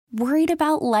Worried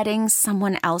about letting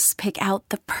someone else pick out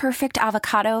the perfect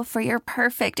avocado for your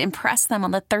perfect impress them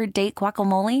on the third date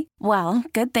guacamole? Well,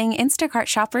 good thing Instacart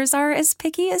shoppers are as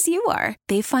picky as you are.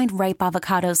 They find ripe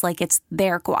avocados like it's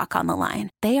their guac on the line.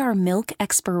 They are milk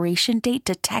expiration date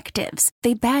detectives.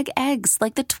 They bag eggs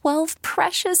like the 12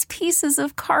 precious pieces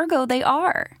of cargo they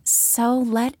are. So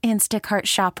let Instacart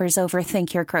shoppers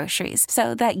overthink your groceries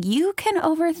so that you can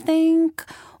overthink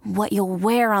what you'll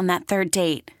wear on that third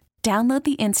date. Download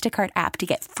the Instacart app to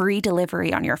get free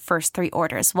delivery on your first 3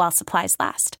 orders while supplies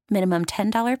last. Minimum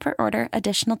 $10 per order.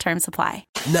 Additional terms apply.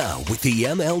 Now, with the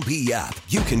MLB app,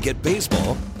 you can get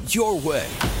baseball your way.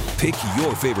 Pick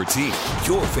your favorite team,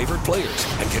 your favorite players,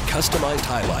 and get customized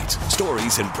highlights,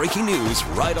 stories, and breaking news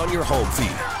right on your home feed.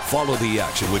 Follow the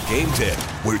action with Game 10,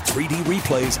 where 3D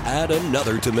replays add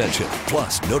another dimension.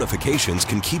 Plus, notifications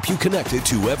can keep you connected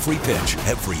to every pitch,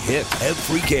 every hit,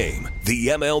 every game. The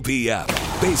MLB app.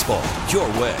 Baseball your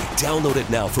way. Download it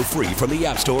now for free from the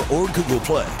App Store or Google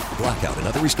Play. Blackout and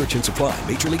other restrictions apply.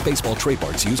 Major League Baseball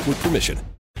trademarks used with permission.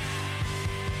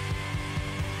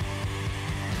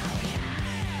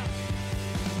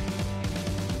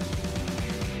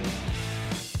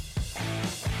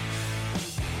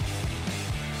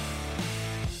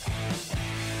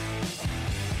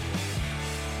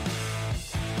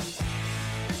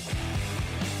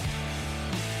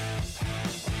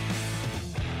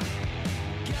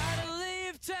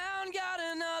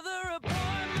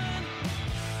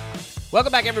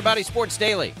 Welcome back, everybody. Sports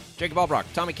Daily. Jacob Albrock,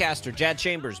 Tommy Castor, Jad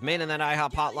Chambers, man in that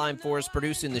IHOP hotline for us,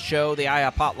 producing the show. The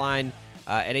IHOP hotline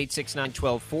at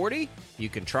 869-1240. You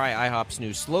can try IHOP's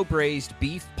new slow-braised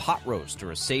beef pot roast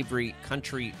or a savory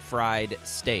country fried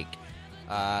steak.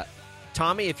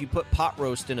 Tommy, if you put pot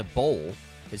roast in a bowl,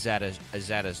 is that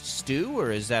a stew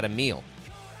or is that a meal?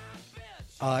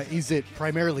 Is it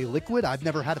primarily liquid? I've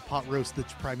never had a pot roast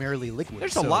that's primarily liquid.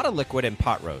 There's a lot of liquid in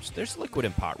pot roast. There's liquid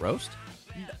in pot roast.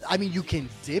 I mean, you can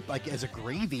dip like as a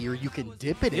gravy, or you can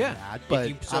dip it in that. But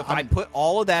if I put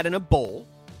all of that in a bowl,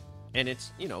 and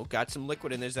it's got some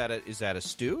liquid in there, is that a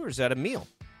stew or is that a meal?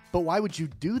 But why would you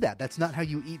do that? That's not how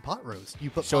you eat pot roast. You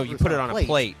put you put it on a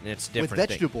plate, and it's different with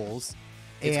vegetables.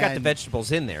 It's got the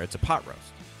vegetables in there. It's a pot roast.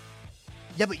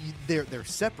 Yeah, but they're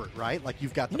separate, right? Like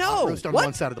you've got the pot roast on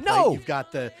one side of the plate. No. You've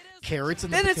got the carrots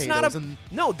and the potatoes.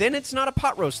 Then it's not a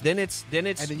pot roast. Then it's and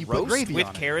then you roast put gravy with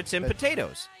on carrots and But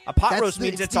potatoes. A pot roast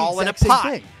means it's all in a same pot.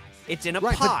 thing. It's in a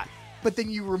Right, pot. But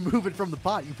then you remove it from the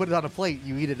pot. You put it on a plate.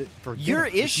 You eat it for Your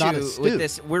dinner. It's not a issue stew. with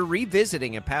this, we're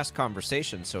revisiting a past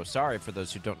conversation, so sorry for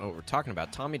those who don't know what we're talking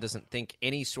about. Tommy doesn't think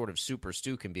any sort of soup or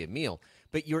stew can be a meal.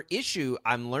 But your issue,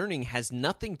 I'm learning, has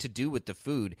nothing to do with the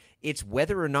food. It's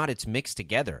whether or not it's mixed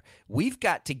together. We've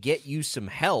got to get you some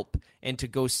help and to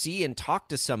go see and talk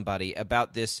to somebody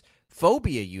about this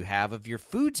phobia you have of your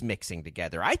foods mixing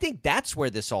together. I think that's where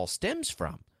this all stems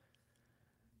from.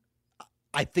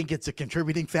 I think it's a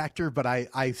contributing factor, but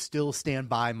I still stand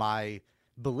by my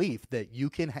belief that you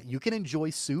can enjoy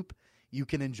soup, you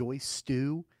can enjoy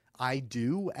stew. I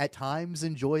do at times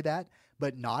enjoy that,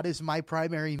 but not as my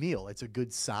primary meal. It's a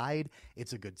good side,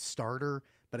 it's a good starter,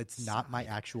 but it's not my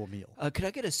actual meal. Could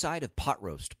I get a side of pot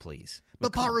roast, please?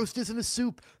 But pot roast isn't a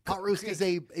soup. Pot roast is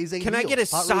a Can meal. I get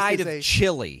a Pot side roast of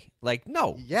chili? Like,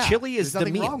 no, Yeah, chili is there's the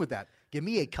nothing meal. wrong with that. Give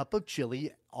me a cup of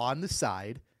chili on the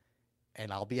side,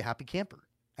 and I'll be a happy camper.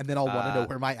 And then I'll want to know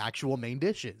where my actual main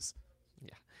dish is.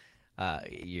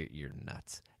 You're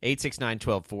nuts.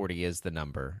 869-1240 is the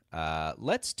number.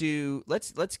 Let's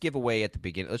give away at the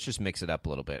beginning. Let's just mix it up a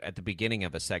little bit at the beginning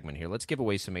of a segment here. Let's give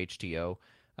away some HTO.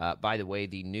 By the way,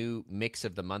 the new mix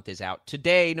of the month is out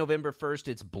today, November 1st.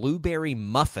 It's Blueberry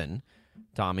Muffin,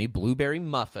 Tommy. Blueberry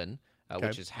Muffin,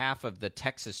 which is half of the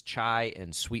Texas Chai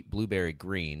and Sweet Blueberry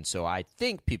Green. So I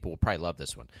think people will probably love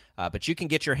this one. But you can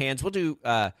get your hands.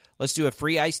 Let's do a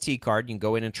free iced tea card. You can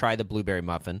go in and try the Blueberry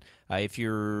Muffin. If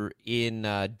you're in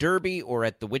Derby or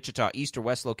at the Wichita East or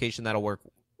West location, that'll work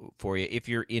for you. If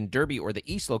you're in Derby or the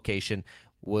East location,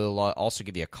 we'll also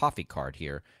give you a coffee card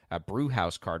here, a brew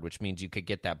house card, which means you could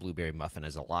get that Blueberry Muffin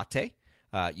as a latte.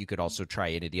 You could also try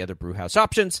any of the other brew house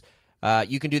options.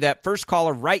 You can do that. First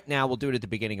caller right now. We'll do it at the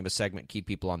beginning of a segment. Keep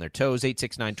people on their toes.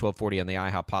 869-1240 on the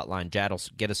IHOP hotline. Jad will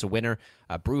get us a winner,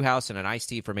 a brew house, and an iced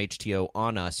tea from HTO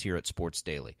on us here at Sports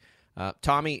Daily.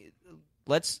 Tommy,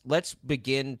 let's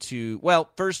begin to –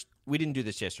 well, first, we didn't do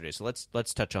this yesterday, so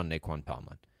let's touch on Naquan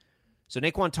Tomlin. So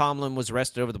Naquan Tomlin was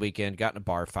arrested over the weekend, got in a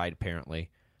bar fight apparently.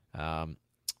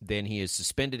 Then he is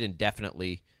suspended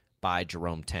indefinitely by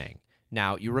Jerome Tang.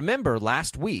 Now, you remember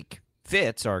last week,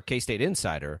 Fitz, our K-State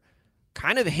insider,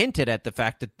 kind of hinted at the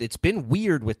fact that it's been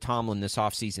weird with Tomlin this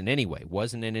offseason anyway.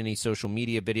 Wasn't in any social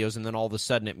media videos, and then all of a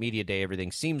sudden at media day,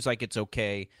 everything seems like it's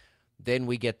okay. Then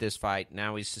we get this fight.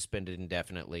 Now he's suspended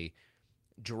indefinitely.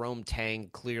 Jerome Tang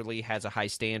clearly has a high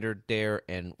standard there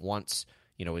and wants,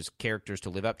 his characters to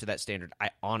live up to that standard.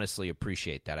 I honestly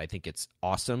appreciate that. I think it's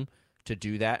awesome to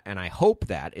do that, and I hope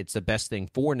that it's the best thing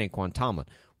for Naquan Tomlin.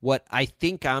 What I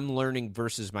think I'm learning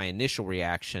versus my initial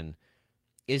reaction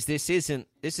is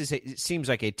it seems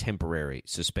like a temporary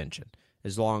suspension.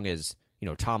 As long as,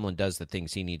 Tomlin does the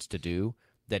things he needs to do,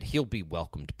 that he'll be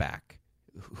welcomed back.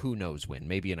 Who knows when?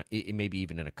 Maybe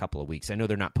even in a couple of weeks. I know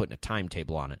they're not putting a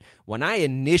timetable on it. When I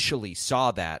initially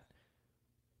saw that,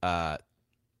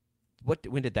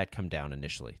 when did that come down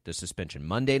initially? The suspension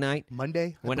Monday night.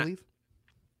 Monday, I believe.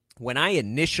 When I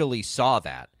initially saw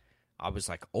that, I was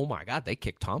like, "Oh my God, they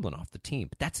kicked Tomlin off the team."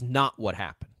 But that's not what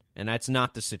happened, and that's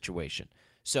not the situation.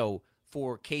 So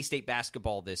for K-State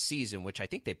basketball this season, which I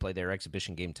think they play their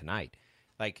exhibition game tonight,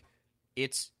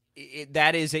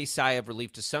 that is a sigh of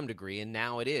relief to some degree, and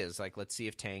now it is. Let's see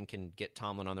if Tang can get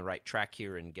Tomlin on the right track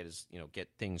here and get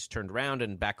things turned around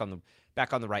and back on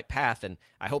the right path. And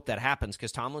I hope that happens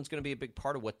because Tomlin's going to be a big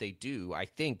part of what they do. I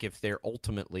think if they're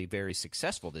ultimately very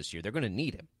successful this year, they're going to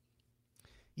need him.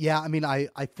 Yeah,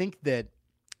 I think that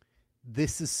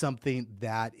this is something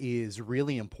that is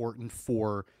really important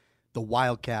for the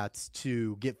Wildcats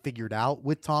to get figured out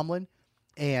with Tomlin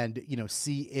and,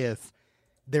 see if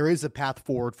there is a path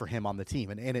forward for him on the team.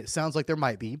 And it sounds like there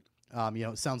might be.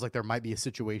 It sounds like there might be a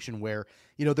situation where,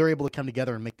 they're able to come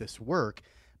together and make this work.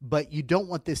 But you don't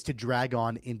want this to drag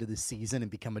on into the season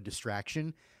and become a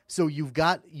distraction. So you've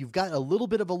got a little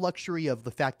bit of a luxury of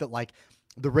the fact that,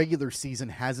 the regular season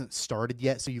hasn't started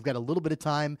yet. So you've got a little bit of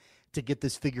time to get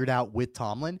this figured out with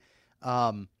Tomlin.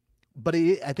 But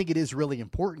I think it is really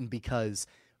important because,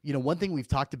 one thing we've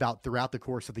talked about throughout the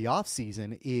course of the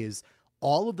offseason is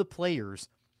all of the players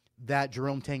that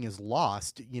Jerome Tang has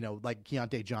lost, like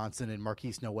Keontae Johnson and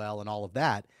Marquise Noel and all of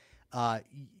that.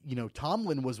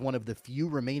 Tomlin was one of the few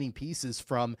remaining pieces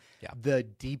from the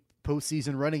deep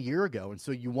postseason run a year ago. And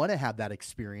so you want to have that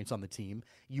experience on the team.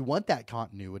 You want that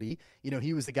continuity.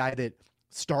 He was the guy that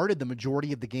started the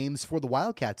majority of the games for the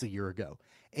Wildcats a year ago.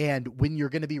 And when you're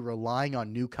going to be relying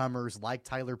on newcomers like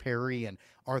Tyler Perry and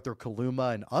Arthur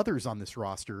Kaluma and others on this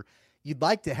roster, you'd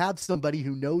like to have somebody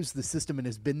who knows the system and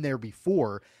has been there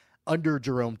before under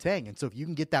Jerome Tang. And so if you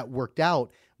can get that worked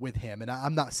out with him, and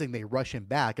I'm not saying they rush him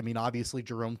back. Obviously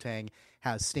Jerome Tang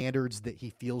has standards that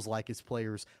he feels like his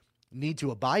players need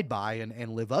to abide by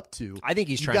and live up to. I think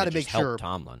he's trying to just help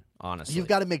Tomlin, honestly. You've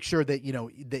got to make sure that,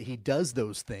 that he does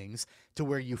those things to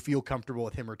where you feel comfortable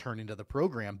with him returning to the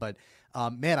program. But,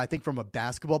 man, I think from a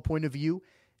basketball point of view,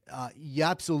 you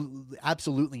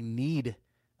absolutely need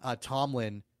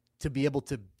Tomlin to be able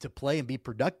to play and be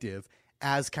productive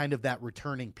as kind of that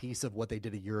returning piece of what they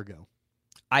did a year ago.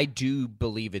 I do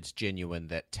believe it's genuine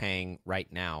that Tang right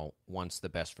now wants the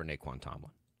best for Naquan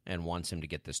Tomlin and wants him to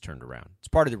get this turned around. It's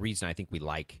part of the reason I think we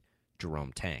like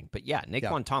Jerome Tang. But yeah,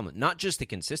 Naquan Tomlin, not just the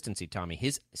consistency, Tommy,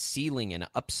 his ceiling and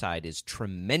upside is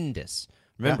tremendous.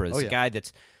 Remember, it's a guy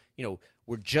that's,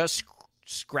 we're just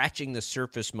scratching the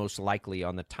surface most likely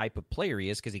on the type of player he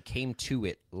is because he came to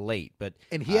it late.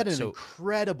 And he had an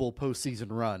incredible postseason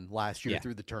run last year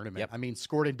through the tournament. Yep.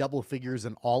 Scored in double figures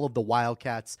in all of the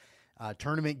Wildcats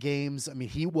tournament games.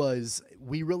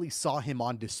 We really saw him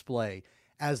on display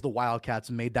as the Wildcats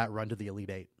made that run to the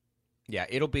Elite Eight. Yeah,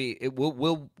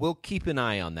 we'll keep an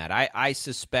eye on that. I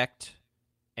suspect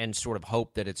and sort of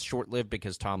hope that it's short-lived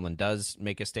because Tomlin does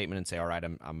make a statement and say, "All right,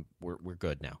 we're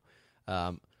good now."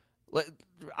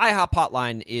 IHOP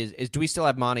hotline is. Do we still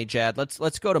have Monty, Jad?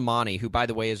 Let's go to Monty, who, by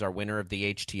the way, is our winner of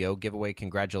the HTO giveaway.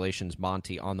 Congratulations,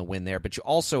 Monty, on the win there. But you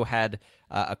also had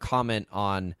a comment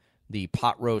on the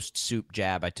pot roast soup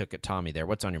jab I took at Tommy there.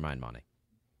 What's on your mind, Monty?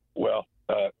 Well,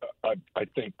 I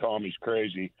think Tommy's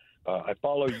crazy. I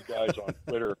follow you guys on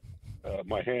Twitter.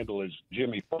 My handle is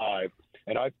Jimmy5,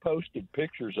 and I posted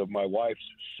pictures of my wife's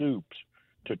soups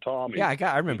to Tommy. Yeah,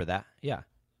 I remember that. Yeah,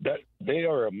 that they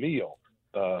are a meal.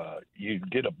 You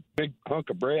get a big hunk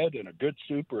of bread and a good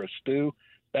soup or a stew.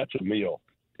 That's a meal.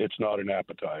 It's not an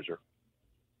appetizer.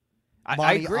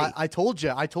 I agree. I told you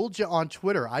on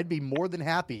Twitter, I'd be more than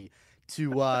happy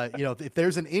to, if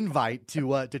there's an invite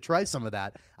to try some of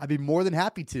that, I'd be more than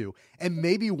happy to. And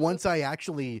maybe once I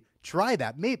actually try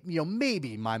that,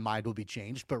 maybe my mind will be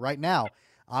changed. But right now,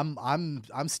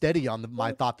 I'm steady on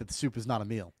my thought that the soup is not a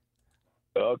meal.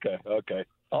 Okay.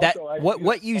 That Also,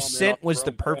 what you sent was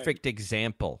the perfect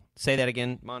example. Say that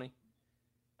again, Monty.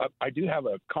 I do have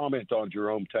a comment on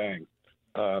Jerome Tang.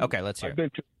 Okay, let's hear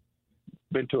it.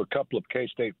 been to a couple of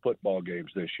K-State football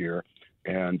games this year,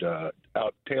 and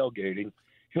out tailgating,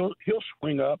 he'll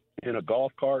swing up in a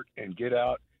golf cart and get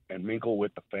out and mingle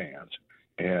with the fans.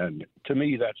 And to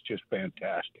me, that's just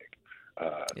fantastic.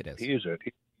 It is. He's a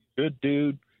good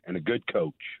dude and a good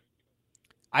coach.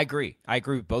 I agree. I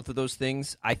agree with both of those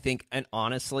things. I think, and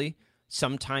honestly,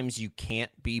 sometimes you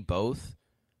can't be both,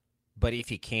 but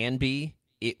if you can be,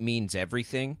 it means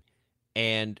everything.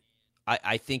 And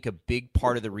I think a big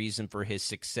part of the reason for his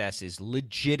success is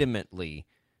legitimately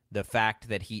the fact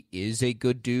that he is a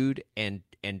good dude and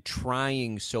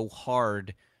trying so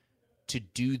hard to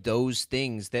do those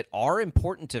things that are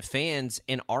important to fans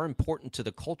and are important to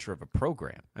the culture of a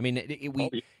program. I mean,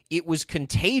 it was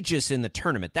contagious in the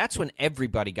tournament. That's when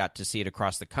everybody got to see it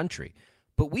across the country.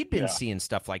 But we'd been seeing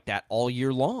stuff like that all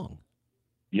year long.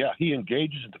 Yeah, he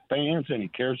engages the fans and he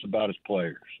cares about his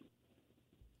players.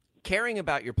 Caring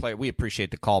about your player, we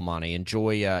appreciate the call, Monty.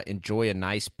 Enjoy a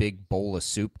nice big bowl of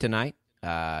soup tonight.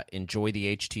 Enjoy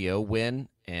the HTO win,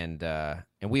 and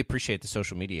we appreciate the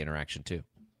social media interaction too.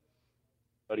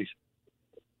 Buddies.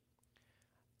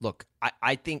 Look,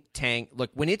 I think Tang.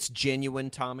 Look, when it's genuine,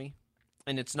 Tommy,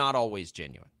 and it's not always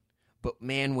genuine, but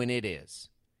man, when it is,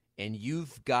 and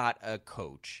you've got a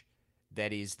coach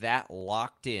that is that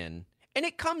locked in, and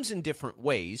it comes in different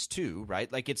ways too,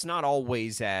 right? Like it's not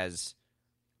always as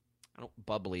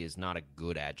bubbly is not a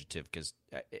good adjective because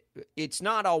it's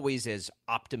not always as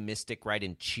optimistic, right,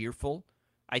 and cheerful.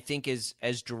 I think as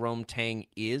Jerome Tang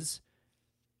is,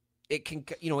 it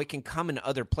can come in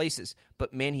other places,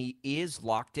 but man, he is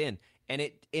locked in, and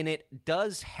it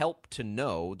does help to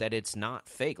know that it's not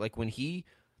fake. Like when he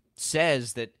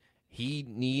says that he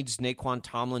needs Naquan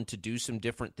Tomlin to do some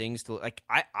different things to like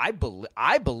I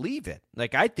believe it.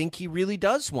 Like I think he really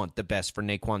does want the best for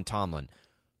Naquan Tomlin,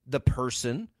 the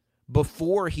person,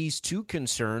 before he's too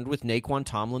concerned with Naquan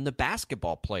Tomlin, the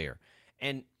basketball player.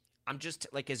 And I'm just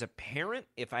like, as a parent,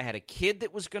 if I had a kid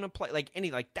that was going to play,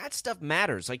 like that stuff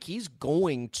matters. Like he's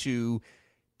going to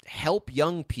help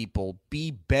young people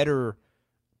be better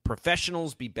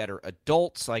professionals, be better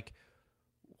adults. Like,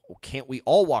 can't we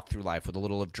all walk through life with a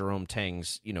little of Jerome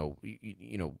Tang's,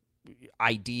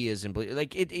 ideas and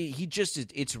like he just is.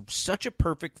 It's such a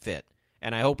perfect fit,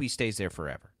 and I hope he stays there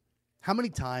forever. How many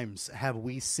times have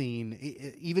we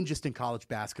seen, even just in college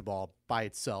basketball by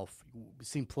itself,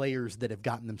 seen players that have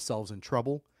gotten themselves in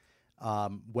trouble,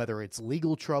 whether it's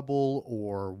legal trouble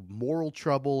or moral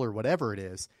trouble or whatever it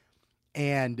is,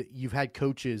 and you've had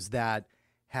coaches that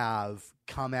have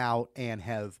come out and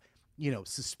have,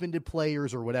 suspended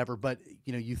players or whatever, but,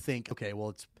 you think, okay,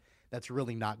 well, that's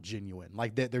really not genuine.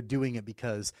 Like they're doing it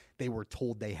because they were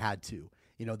told they had to,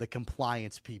 the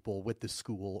compliance people with the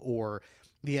school or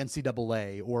the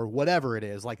NCAA or whatever it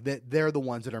is, like they're the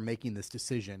ones that are making this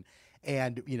decision.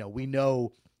 And, we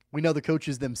know the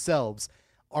coaches themselves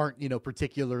aren't,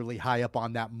 particularly high up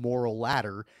on that moral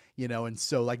ladder, and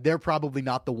so like, they're probably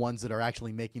not the ones that are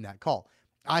actually making that call.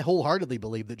 I wholeheartedly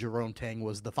believe that Jerome Tang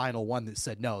was the final one that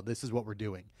said, no, this is what we're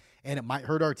doing. And it might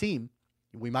hurt our team.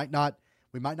 We might not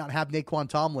have Naquan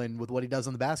Tomlin with what he does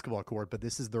on the basketball court, but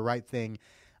this is the right thing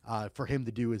for him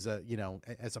to do as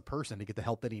a person to get the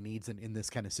help that he needs in this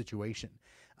kind of situation.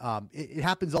 It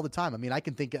happens all the time. I mean, I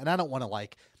can think, and I don't want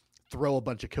to throw a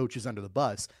bunch of coaches under the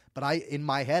bus, but in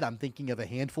my head, I'm thinking of a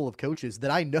handful of coaches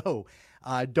that I know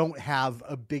don't have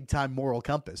a big time moral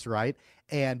compass, right?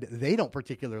 And they don't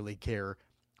particularly care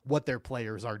what their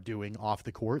players are doing off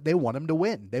the court. They want them to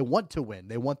win. They want to win.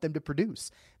 They want them to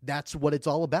produce. That's what it's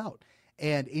all about.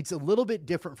 And it's a little bit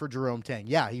different for Jerome Tang.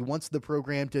 Yeah, he wants the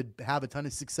program to have a ton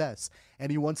of success,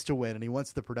 and he wants to win, and he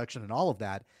wants the production and all of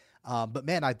that. But,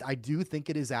 man, I do think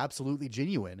it is absolutely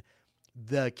genuine,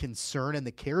 the concern and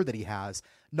the care that he has,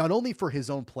 not only for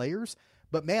his own players,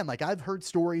 but, man, I've heard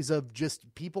stories of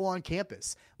just people on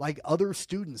campus, like other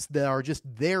students that are just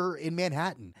there in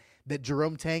Manhattan that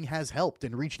Jerome Tang has helped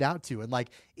and reached out to. And,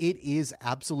 it is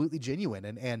absolutely genuine.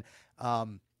 And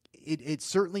it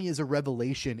certainly is a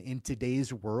revelation in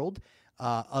today's world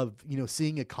of,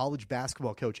 seeing a college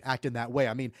basketball coach act in that way.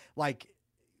 I mean,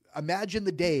 imagine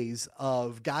the days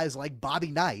of guys like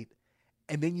Bobby Knight,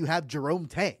 and then you have Jerome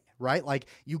Tang, right?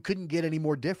 You couldn't get any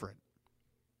more different.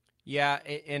 Yeah,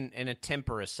 and a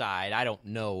temper aside, I don't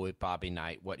know if Bobby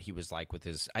Knight, what he was like with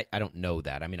his, I don't know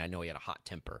that. I mean, I know he had a hot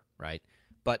temper, right?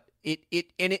 But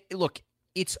look,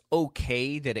 it's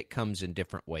okay that it comes in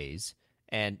different ways.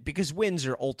 And because wins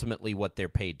are ultimately what they're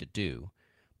paid to do.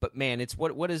 But man, it's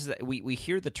what is that? We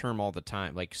hear the term all the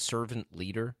time, like servant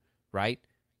leader, right?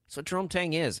 That's what Jerome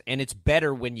Tang is, and it's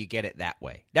better when you get it that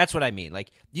way. That's what I mean.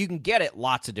 Like, you can get it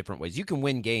lots of different ways. You can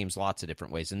win games lots of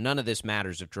different ways, and none of this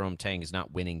matters if Jerome Tang is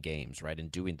not winning games, right,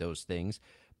 and doing those things.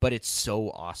 But it's so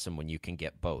awesome when you can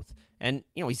get both. And,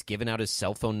 he's given out his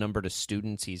cell phone number to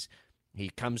students. He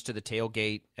comes to the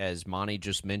tailgate, as Monty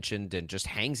just mentioned, and just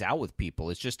hangs out with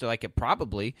people. It's just like it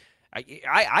probably –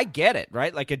 I get it,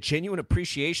 right? Like a genuine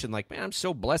appreciation. Like, man, I'm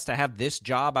so blessed to have this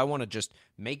job. I want to just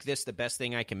make this the best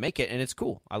thing I can make it, and it's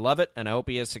cool. I love it, and I hope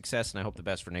he has success, and I hope the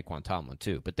best for Naquan Tomlin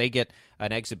too. But they get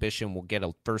an exhibition. We'll get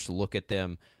a first look at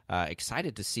them.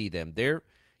 Excited to see them. They're,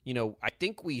 I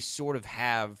think we sort of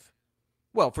have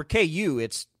 – well, for KU,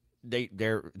 it's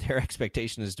their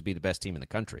expectation is to be the best team in the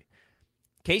country.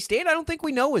 K-State, I don't think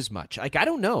we know as much. Like, I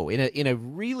don't know. In a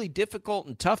really difficult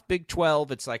and tough Big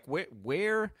 12, it's like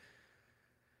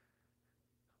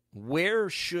where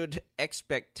should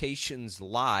expectations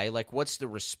lie? Like, what's the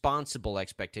responsible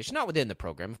expectation? Not within the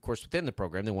program. Of course, within the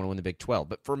program, they want to win the Big 12.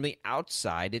 But from the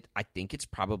outside, I think it's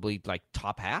probably like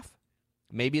top half.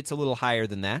 Maybe it's a little higher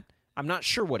than that. I'm not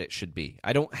sure what it should be.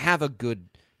 I don't have a good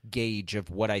gauge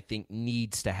of what I think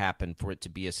needs to happen for it to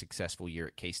be a successful year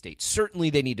at K-State.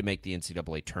 Certainly, they need to make the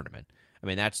NCAA tournament. I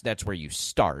mean, that's where you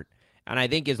start. And I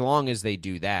think as long as they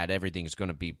do that, everything's going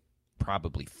to be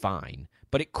probably fine.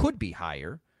 But it could be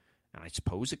higher. And I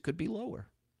suppose it could be lower.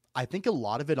 I think a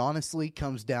lot of it, honestly,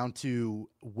 comes down to,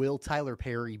 will Tyler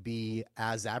Perry be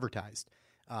as advertised?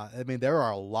 I mean, there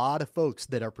are a lot of folks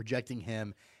that are projecting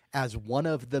him as one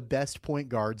of the best point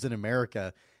guards in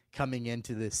America coming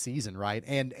into this season, right?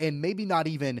 And maybe not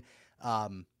even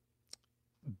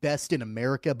best in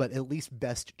America, but at least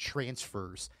best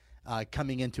transfers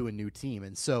coming into a new team.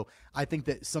 And so I think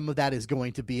that some of that is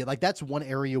going to be, like, that's one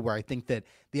area where I think that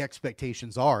the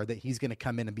expectations are that he's going to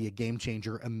come in and be a game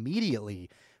changer immediately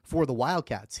for the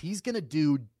Wildcats. He's going to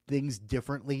do things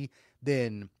differently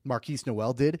than Marquise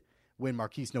Noel did when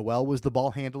Marquise Noel was the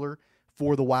ball handler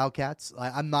for the Wildcats.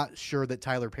 I'm not sure that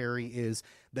Tyler Perry is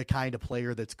the kind of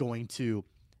player that's going to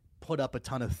put up a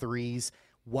ton of threes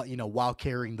while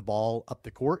carrying the ball up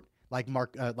the court like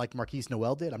Marquise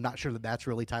Noel did. I'm not sure that that's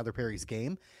really Tyler Perry's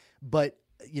game. But,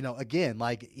 again,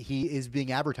 like, he is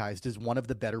being advertised as one of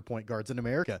the better point guards in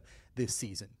America this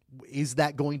season. Is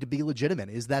that going to be legitimate?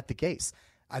 Is that the case?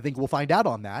 I think we'll find out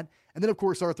on that. And then, of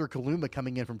course, Arthur Kaluma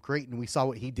coming in from Creighton. We saw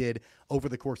what he did over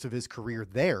the course of his career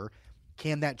there.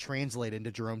 Can that translate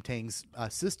into Jerome Tang's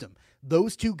system?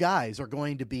 Those two guys are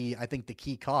going to be, I think, the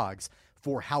key cogs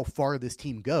for how far this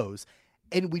team goes.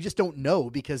 And we just don't know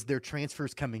because they're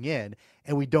transfers coming in,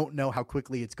 and we don't know how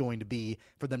quickly it's going to be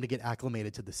for them to get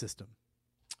acclimated to the system.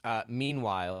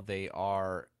 Meanwhile, they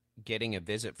are getting a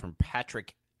visit from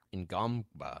Patrick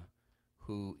Ngamba,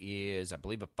 who is, I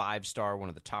believe, a 5-star, one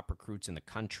of the top recruits in the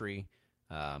country.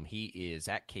 He is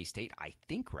at K-State, I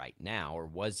think, right now, or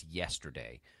was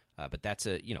yesterday. But that's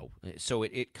so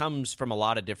it comes from a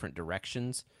lot of different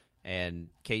directions. And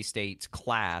K-State's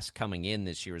class coming in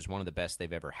this year is one of the best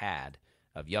they've ever had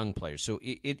of young players. So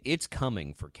it's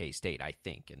coming for K-State, I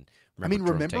think. And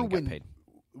remember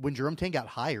when Jerome Tang got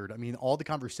hired, I mean, all the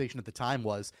conversation at the time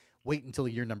was wait until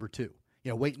year number 2.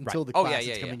 Wait until the class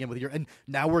is coming in with a year. And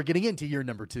now we're getting into year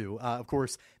number 2. Of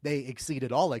course, they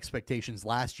exceeded all expectations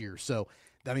last year. So,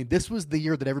 I mean, this was the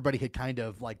year that everybody had kind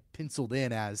of like penciled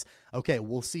in as, okay,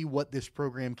 we'll see what this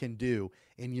program can do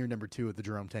in year number 2 of the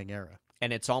Jerome Tang era.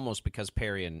 And it's almost because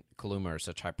Perry and Kaluma are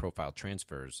such high-profile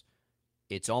transfers,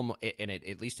 it's almost, and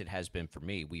at least it has been for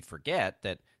me, we forget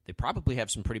that they probably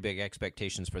have some pretty big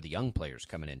expectations for the young players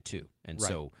coming in too. And right.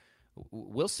 So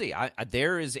we'll see.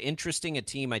 They're as interesting a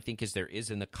team, I think, as there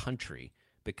is in the country,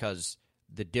 because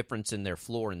the difference in their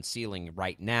floor and ceiling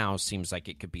right now seems like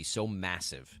it could be so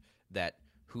massive that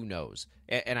who knows.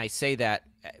 And I say that,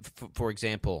 for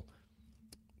example,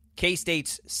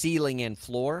 K-State's ceiling and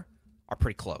floor are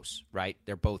pretty close, right?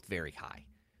 They're both very high.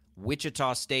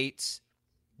 Wichita State's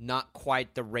not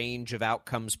quite the range of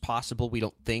outcomes possible, we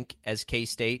don't think, as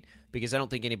K-State, because I don't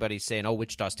think anybody's saying, oh,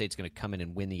 Wichita State's going to come in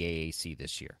and win the AAC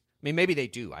this year. I mean, maybe they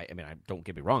do. I don't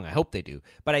get me wrong. I hope they do.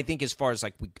 But I think as far as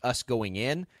like us going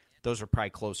in, those are probably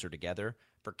closer together.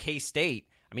 For K-State,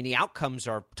 I mean, the outcomes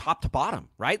are top to bottom,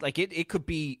 right? Like it could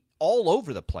be all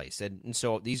over the place. And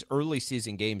so these early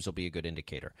season games will be a good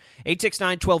indicator.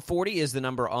 869-1240 is the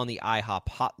number on the IHOP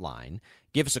hotline.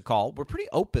 Give us a call. We're pretty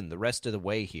open the rest of the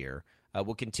way here.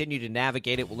 We'll continue to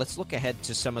navigate it. Well, let's look ahead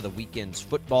to some of the weekend's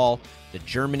football, the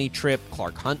Germany trip,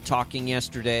 Clark Hunt talking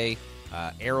yesterday,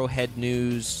 Arrowhead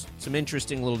news, some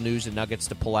interesting little news and nuggets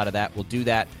to pull out of that. We'll do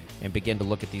that and begin to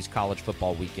look at these college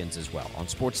football weekends as well on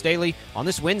Sports Daily on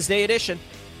this Wednesday edition.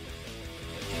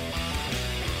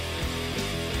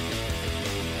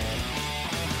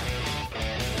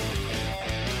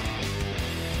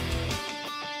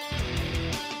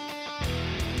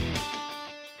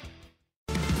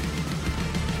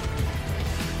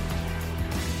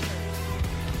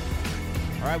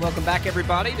 right, welcome back,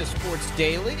 everybody, to Sports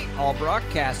Daily. All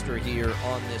broadcaster here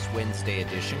on this Wednesday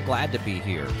edition. Glad to be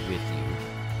here with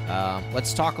you.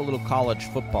 Let's talk a little college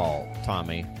football,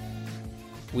 Tommy.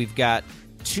 We've got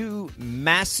two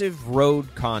massive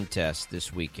road contests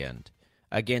this weekend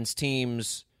against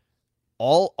teams.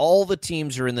 All the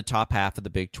teams are in the top half of the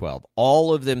Big 12.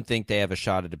 All of them think they have a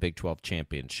shot at a Big 12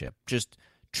 championship. Just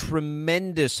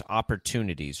tremendous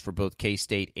opportunities for both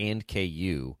K-State and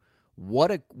KU.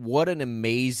 What an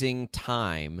amazing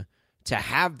time to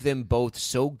have them both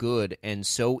so good and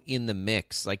so in the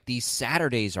mix. Like, these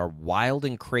Saturdays are wild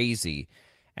and crazy,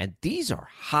 and these are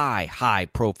high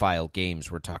profile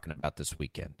games we're talking about this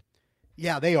weekend.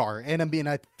 Yeah, they are. And I mean,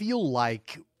 I feel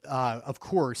like, of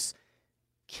course,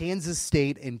 Kansas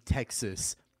State and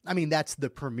Texas, I mean, that's the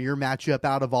premier matchup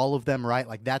out of all of them, right?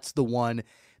 Like, that's the one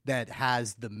that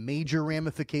has the major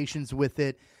ramifications with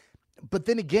it. But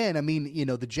then again, I mean, you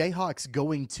know, the Jayhawks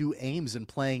going to Ames and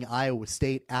playing Iowa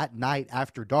State at night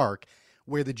after dark,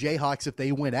 where the Jayhawks, if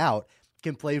they win out,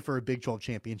 can play for a Big 12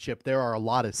 championship. There are a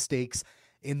lot of stakes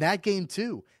in that game,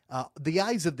 too. The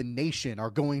eyes of the nation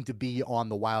are going to be on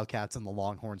the Wildcats and the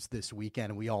Longhorns this weekend,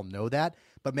 and we all know that.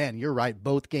 But, man, you're right.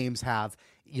 Both games have,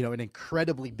 you know, an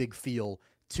incredibly big feel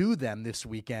to them this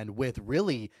weekend with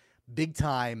really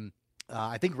big-time,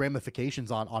 I think, ramifications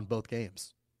on both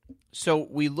games. So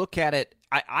we look at it,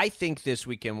 I think this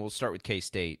weekend we'll start with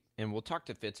K-State, and we'll talk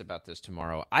to Fitz about this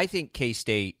tomorrow. I think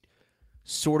K-State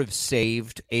sort of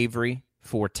saved Avery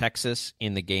for Texas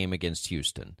in the game against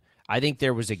Houston. I think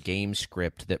there was a game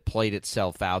script that played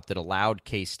itself out that allowed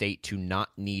K-State to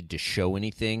not need to show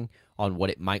anything on what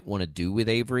it might want to do with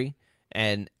Avery.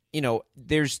 And, you know,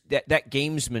 there's that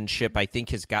gamesmanship, I think,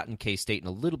 has gotten K-State in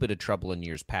a little bit of trouble in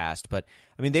years past. But,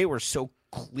 I mean, they were so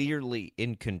clearly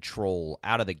in control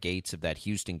out of the gates of that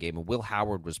Houston game, and Will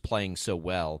Howard was playing so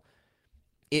well.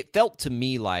 It felt to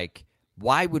me like,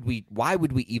 why would we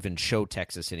even show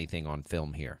Texas anything on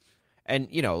film here? And,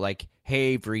 you know, like,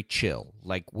 hey, Avery, chill.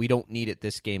 Like, we don't need it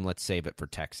this game. Let's save it for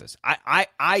Texas.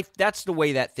 I that's the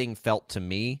way that thing felt to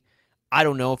me. I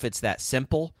don't know if it's that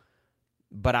simple,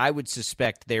 but I would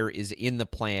suspect there is in the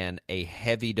plan a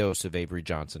heavy dose of Avery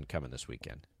Johnson coming this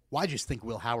weekend. Well, I just think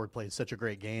Will Howard played such a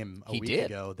great game a week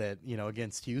ago that, you know,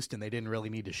 against Houston, they didn't really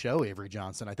need to show Avery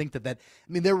Johnson. I think I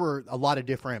mean, there were a lot of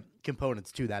different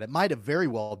components to that. It might have very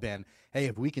well been, hey,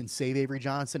 if we can save Avery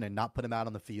Johnson and not put him out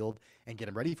on the field and get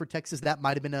him ready for Texas, that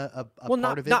might have been a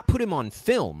part of it. Not put him on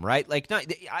film, right? Like,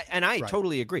 I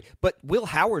totally agree. But Will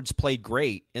Howard's played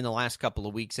great in the last couple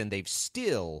of weeks, and they've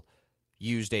still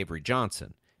used Avery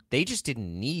Johnson. They just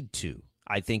didn't need to,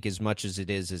 I think, as much as it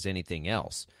is as anything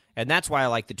else. And that's why I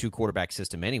like the two-quarterback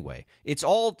system anyway.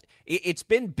 It's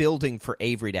been building for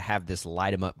Avery to have this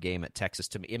light-em-up game at Texas.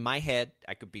 To me, in my head,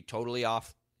 I could be totally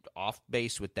off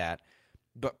base with that.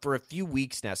 But for a few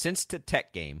weeks now, since the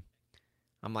Tech game,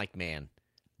 I'm like, man,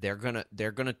 they're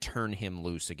gonna turn him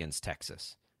loose against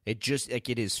Texas. It just like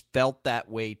it has felt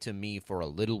that way to me for a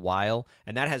little while,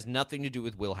 and that has nothing to do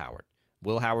with Will Howard.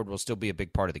 Will Howard will still be a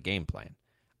big part of the game plan.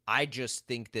 I just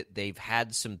think that they've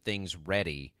had some things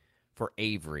ready for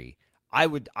Avery. I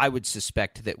would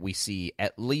suspect that we see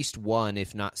at least one,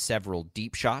 if not several,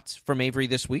 deep shots from Avery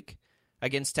this week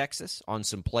against Texas on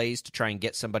some plays to try and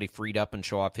get somebody freed up and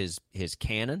show off his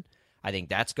cannon. I think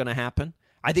that's going to happen.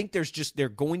 I think there are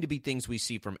going to be things we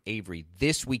see from Avery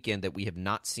this weekend that we have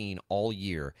not seen all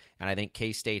year, and I think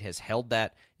K-State has held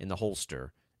that in the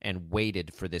holster and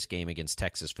waited for this game against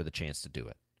Texas for the chance to do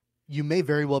it. You may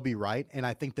very well be right, and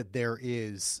I think that there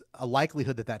is a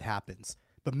likelihood that happens.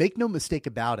 But make no mistake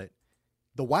about it,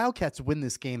 the Wildcats win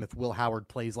this game if Will Howard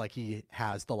plays like he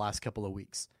has the last couple of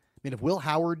weeks. I mean, if Will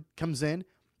Howard comes in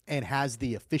and has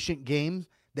the efficient game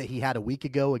that he had a week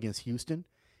ago against Houston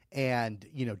and,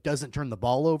 you know, doesn't turn the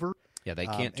ball over. Yeah, they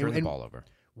can't turn the ball over.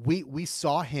 We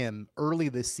saw him early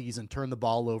this season turn the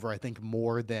ball over, I think,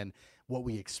 more than what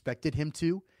we expected him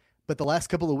to. But the last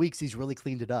couple of weeks, he's really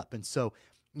cleaned it up. And so,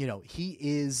 you know, he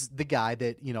is the guy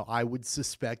that, you know, I would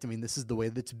suspect, I mean, this is the way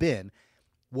that it's been,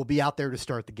 will be out there to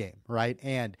start the game, right?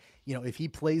 And, you know, if he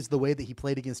plays the way that he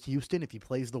played against Houston, if he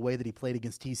plays the way that he played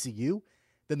against TCU,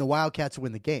 then the Wildcats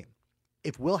win the game.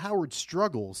 If Will Howard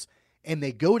struggles and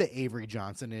they go to Avery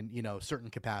Johnson in, you know, certain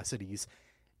capacities,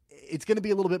 it's going to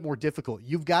be a little bit more difficult.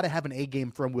 You've got to have an A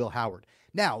game from Will Howard.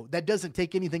 Now, that doesn't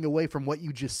take anything away from what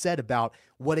you just said about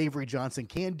what Avery Johnson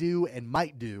can do and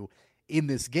might do in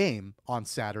this game on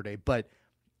Saturday. But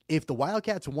if the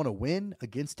Wildcats want to win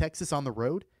against Texas on the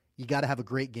road, you got to have a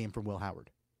great game from Will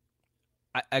Howard.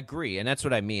 I agree, and that's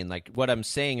what I mean. Like, what I'm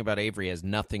saying about Avery has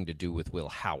nothing to do with Will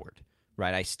Howard,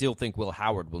 right? I still think Will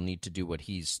Howard will need to do what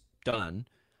he's done.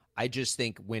 I just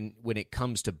think when it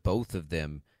comes to both of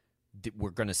them,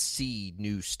 we're going to see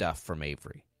new stuff from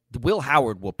Avery. Will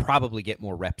Howard will probably get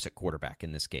more reps at quarterback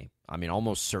in this game. I mean,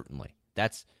 almost certainly.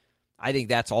 I think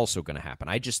that's also going to happen.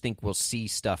 I just think we'll see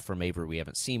stuff from Avery we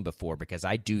haven't seen before because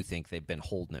I do think they've been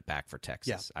holding it back for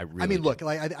Texas. Yeah. I mean, look,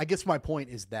 I guess my point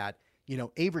is that,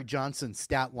 Avery Johnson's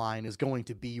stat line is going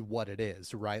to be what it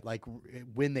is, right? Like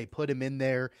when they put him in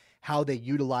there, how they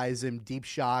utilize him, deep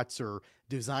shots or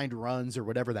designed runs or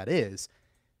whatever that is.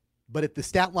 But if the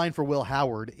stat line for Will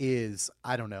Howard is,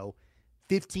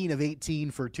 15 of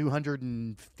 18 for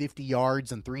 250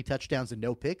 yards and 3 touchdowns and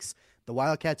no picks, the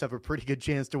Wildcats have a pretty good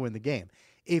chance to win the game.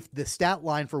 If the stat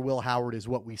line for Will Howard is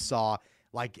what we saw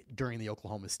like during the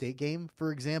Oklahoma State game,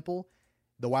 for example,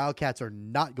 the Wildcats are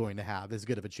not going to have as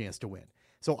good of a chance to win.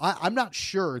 So I'm not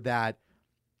sure that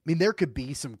 – there could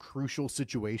be some crucial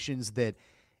situations that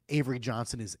Avery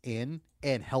Johnson is in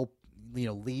and help,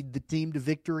 lead the team to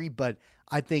victory. But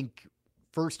I think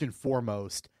first and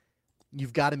foremost,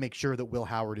 you've got to make sure that Will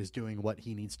Howard is doing what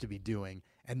he needs to be doing,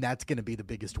 and that's going to be the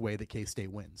biggest way that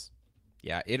K-State wins.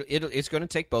 Yeah, it's going to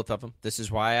take both of them. This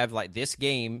is why I've liked this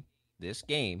game. This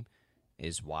game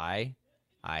is why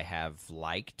I have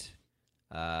liked –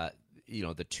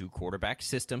 the 2 quarterback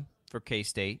system for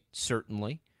K-State,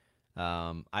 certainly.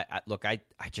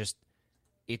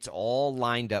 It's all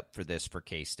lined up for this for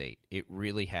K-State. It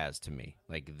really has to me.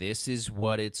 Like, this is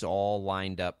what it's all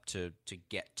lined up to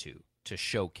get to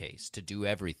showcase, to do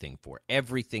everything for.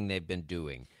 Everything they've been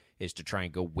doing is to try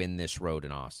and go win this road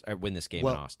in Austin, or win this game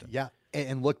in Austin. Yeah,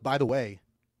 and look, by the way,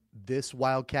 this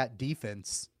Wildcat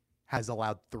defense has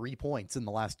allowed 3 points in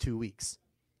the last 2 weeks,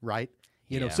 right?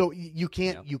 So you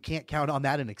can't count on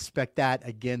that and expect that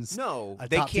against a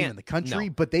top team in the country,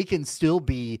 but they can still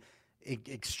be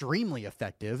extremely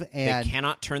effective. And they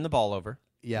cannot turn the ball over.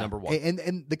 Yeah, number one.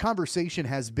 And the conversation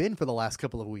has been for the last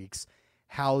couple of weeks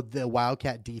how the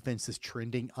Wildcat defense is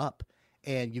trending up.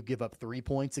 And you give up 3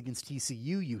 points against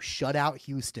TCU, you shut out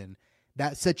Houston.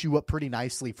 That sets you up pretty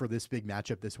nicely for this big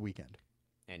matchup this weekend.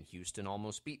 And Houston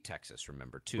almost beat Texas,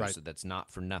 remember, too. Right. So that's not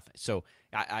for nothing. So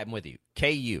I'm with you.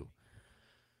 KU.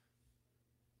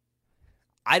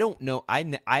 I don't know.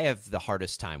 I have the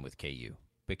hardest time with KU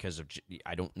because of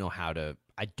I don't know how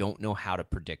to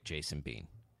predict Jason Bean.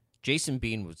 Jason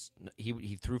Bean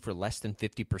he threw for less than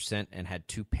 50% and had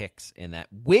 2 picks in that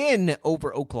win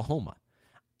over Oklahoma.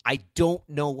 I don't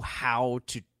know how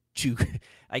to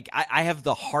like I have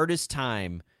the hardest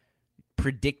time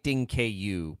predicting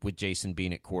KU with Jason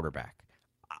Bean at quarterback.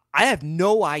 I have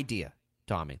no idea,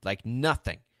 Tommy. Like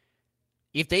nothing.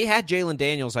 If they had Jalen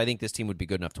Daniels, I think this team would be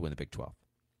good enough to win the Big 12.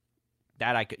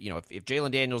 That I could, if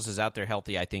Jalen Daniels is out there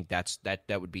healthy, I think that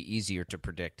would be easier to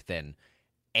predict than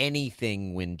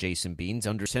anything when Jason Bean's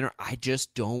under center. I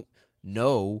just don't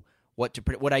know what to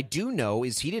predict. What I do know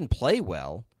is he didn't play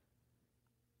well,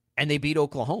 and they beat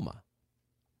Oklahoma.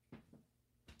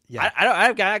 Yeah,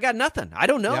 I got nothing. I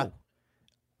don't know.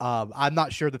 Yeah. I'm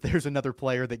not sure that there's another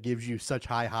player that gives you such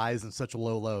high highs and such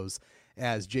low lows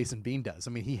as Jason Bean does.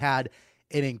 I mean, he had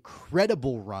an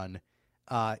incredible run.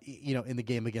 In the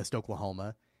game against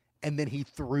Oklahoma. And then he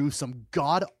threw some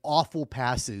god-awful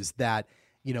passes that,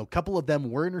 a couple of them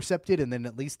were intercepted, and then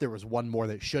at least there was one more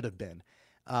that should have been.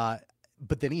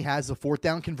 But then he has a 4th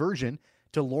down conversion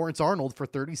to Lawrence Arnold for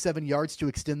 37 yards to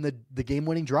extend the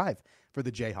game-winning drive for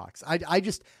the Jayhawks. I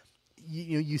just,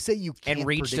 you say you can't and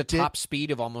reached a predict top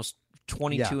speed of almost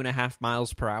 22.5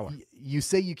 miles per hour. You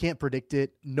say you can't predict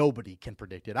it. Nobody can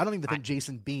predict it. I don't even think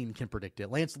Jason Bean can predict it.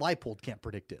 Lance Leipold can't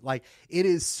predict it. Like, it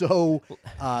is so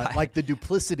like the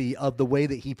duplicity of the way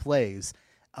that he plays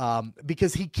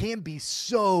because he can be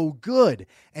so good.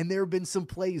 And there have been some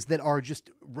plays that are just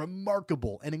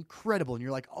remarkable and incredible. And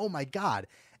you're like, oh my God.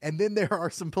 And then there are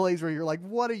some plays where you're like,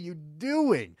 what are you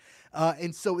doing?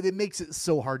 And so it makes it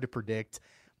so hard to predict.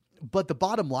 But the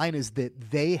bottom line is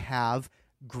that they have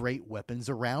great weapons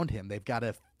around him. They've got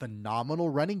a phenomenal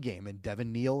running game in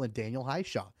Devin Neal and Daniel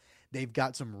Highshaw. They've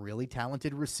got some really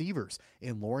talented receivers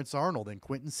in Lawrence Arnold and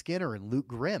Quentin Skinner and Luke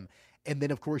Grimm. And then,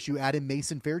 of course, you add in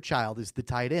Mason Fairchild as the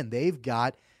tight end. They've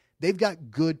got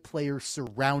good players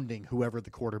surrounding whoever the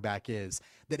quarterback is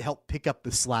that help pick up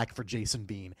the slack for Jason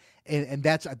Bean. And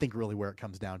that's, I think, really where it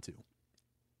comes down to.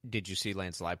 Did you see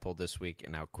Lance Leipold this week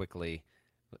and how quickly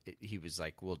he was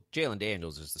like, well, Jalen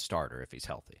Daniels is the starter if he's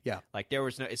healthy. Yeah. Like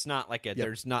there's not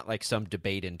like some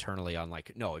debate internally on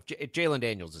like, no, if Jalen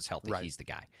Daniels is healthy, right, he's the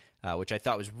guy, which I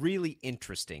thought was really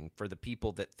interesting for the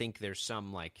people that think there's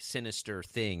some like sinister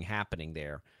thing happening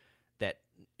there, that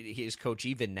his coach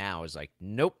even now is like,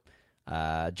 nope,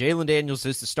 Jalen Daniels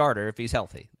is the starter if he's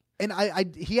healthy.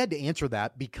 And he had to answer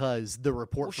that because the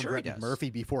report from Brett does. Murphy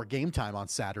before game time on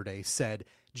Saturday said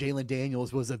Jalen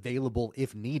Daniels was available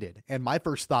if needed. And my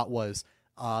first thought was,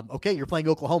 okay, you're playing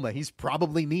Oklahoma. He's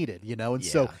probably needed, And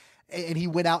so, and he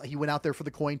went out there for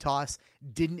the coin toss,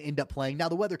 didn't end up playing. Now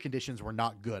the weather conditions were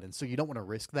not good, and so you don't want to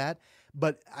risk that.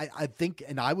 But I think,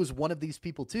 and I was one of these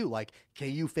people too, like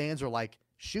KU fans are like,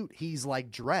 shoot, he's like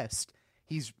dressed.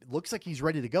 Looks like he's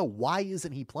ready to go. Why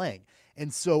isn't he playing?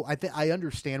 And so I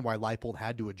understand why Leipold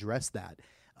had to address that.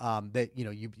 That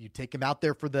you take him out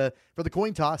there for the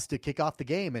coin toss to kick off the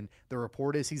game, and the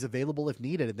report is he's available if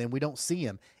needed, and then we don't see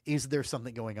him. Is there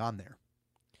something going on there?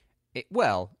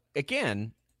 Well,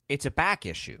 again, it's a back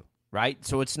issue, right?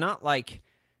 So it's not like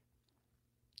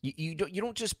you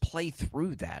don't just play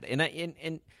through that.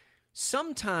 And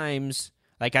sometimes,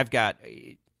 like I've got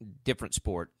a different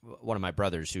sport. One of my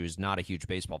brothers who is not a huge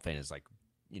baseball fan is like,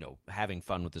 having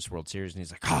fun with this World Series, and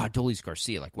he's like, Adolis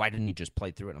Garcia, like, why didn't he just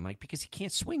play through it? I'm like, because he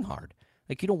can't swing hard.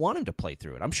 Like, you don't want him to play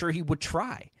through it. I'm sure he would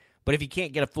try. But if he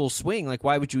can't get a full swing, like,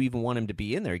 why would you even want him to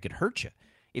be in there? He could hurt you.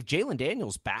 If Jalen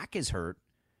Daniels' back is hurt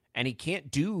and he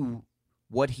can't do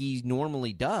what he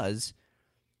normally does,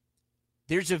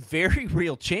 there's a very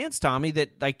real chance, Tommy, that,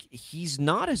 like, he's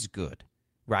not as good,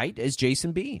 right, as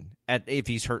Jason Bean if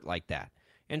he's hurt like that.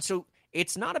 And so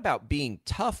it's not about being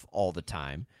tough all the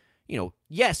time.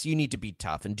 Yes, you need to be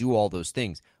tough and do all those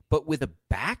things. But with a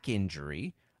back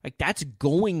injury, like that's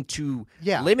going to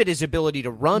limit his ability to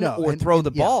run or throw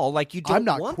the ball. Like you don't I'm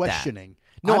not want questioning.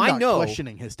 That. No, I'm I know. Not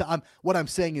questioning his time. What I'm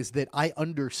saying is that I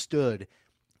understood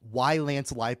why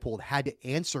Lance Leipold had to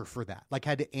answer for that. Like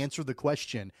had to answer the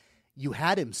question. You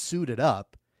had him suited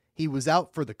up. He was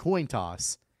out for the coin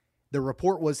toss. The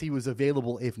report was he was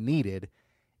available if needed.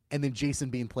 And then Jason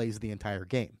Bean plays the entire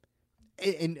game.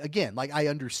 And again, like I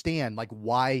understand like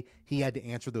why he had to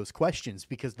answer those questions,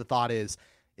 because the thought is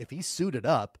if he's suited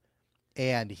up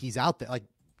and he's out there, like,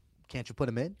 can't you put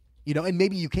him in? And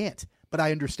maybe you can't, but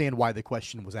I understand why the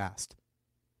question was asked.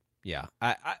 Yeah.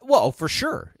 Well, for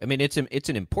sure. I mean, it's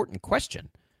an important question.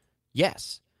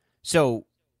 Yes. So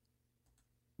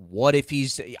what if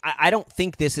he's I don't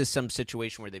think this is some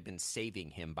situation where they've been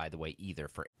saving him, by the way, either.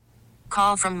 For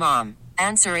Call from mom.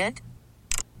 Answer it.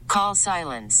 Call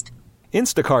silenced.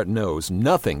 Instacart knows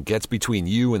nothing gets between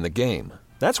you and the game.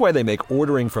 That's why they make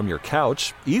ordering from your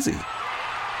couch easy.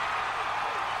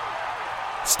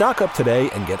 Stock up today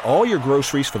and get all your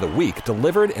groceries for the week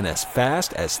delivered in as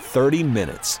fast as 30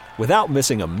 minutes without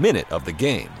missing a minute of the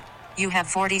game. You have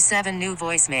 47 new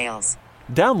voicemails.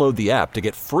 Download the app to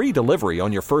get free delivery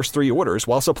on your first 3 orders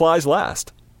while supplies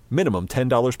last. Minimum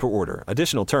 $10 per order.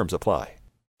 Additional terms apply.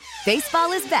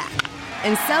 Baseball is back,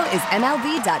 and so is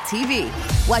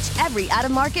MLB.tv. Watch every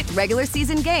out-of-market regular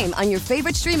season game on your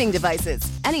favorite streaming devices,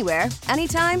 anywhere,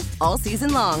 anytime, all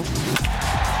season long.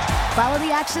 Follow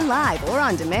the action live or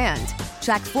on demand.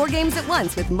 Track 4 games at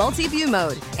once with multi-view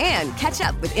mode and catch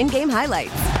up with in-game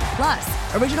highlights.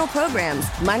 Plus, original programs,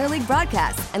 minor league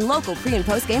broadcasts, and local pre- and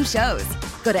post-game shows.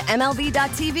 Go to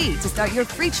MLB.tv to start your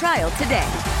free trial today.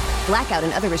 Blackout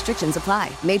and other restrictions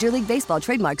apply. Major League Baseball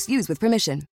trademarks used with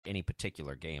permission. Any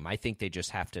particular game, I think they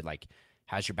just have to, like,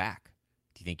 how's your back?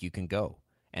 Do you think you can go?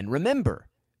 And remember,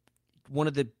 one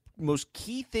of the most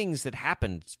key things that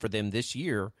happened for them this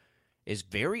year is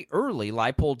very early,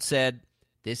 Leipold said,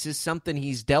 this is something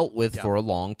he's dealt with for a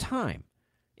long time.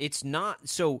 It's not,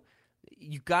 so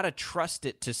you got to trust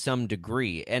it to some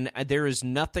degree. And there is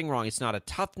nothing wrong. It's not a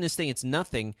toughness thing. It's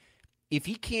nothing. If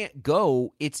he can't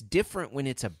go, it's different when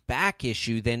it's a back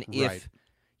issue than if,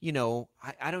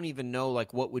 I don't even know,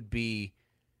 like, what would be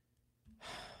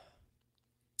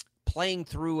playing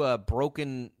through a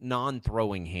broken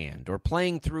non-throwing hand or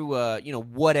playing through a,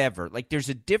 whatever. Like, there's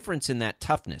a difference in that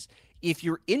toughness. If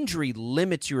your injury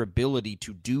limits your ability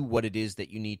to do what it is that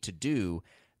you need to do,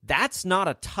 that's not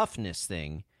a toughness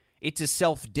thing. It's a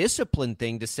self-discipline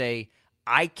thing to say,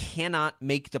 I cannot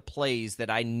make the plays that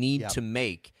I need to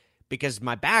make because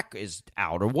my back is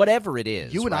out or whatever it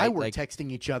is. You and right? I were texting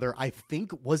each other, I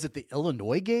think, was it the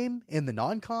Illinois game in the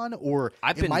non-con, or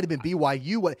it might have been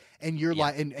BYU, and you're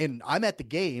like, and I'm at the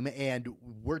game, and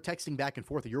we're texting back and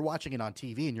forth, and you're watching it on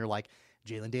TV, and you're like,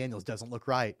 Jalen Daniels doesn't look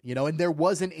right, and there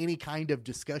wasn't any kind of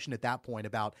discussion at that point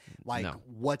about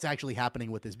what's actually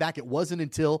happening with his back. It wasn't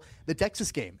until the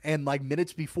Texas game and like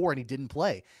minutes before, and he didn't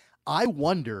play. I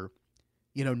wonder,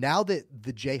 now that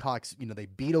the Jayhawks, they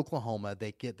beat Oklahoma,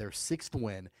 they get their 6th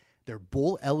win, they're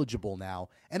bowl eligible now,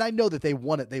 and I know that they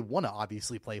want to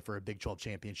obviously play for a Big 12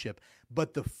 championship,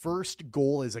 but the first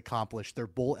goal is accomplished. They're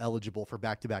bowl eligible for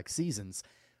back-to-back seasons.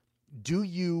 Do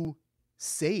you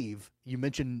save? You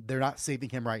mentioned they're not saving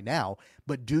him right now,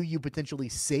 but do you potentially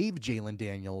save Jalen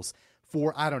Daniels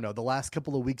for, I don't know, the last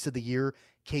couple of weeks of the year,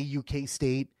 KU,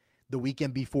 K-State, the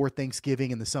weekend before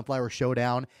Thanksgiving and the Sunflower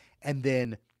Showdown, and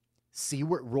then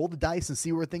roll the dice and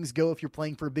see where things go if you're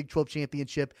playing for a Big 12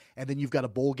 championship, and then you've got a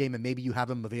bowl game and maybe you have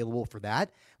him available for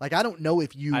that? Like, I don't know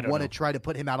if you want to try to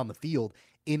put him out on the field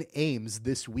in Ames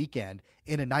this weekend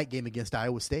in a night game against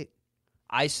Iowa State.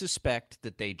 I suspect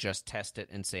that they just test it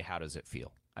and say, how does it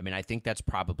feel? I mean, I think that's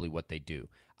probably what they do.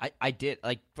 I did,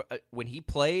 like, when he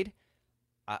played,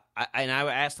 and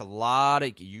I asked a lot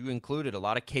of, you included a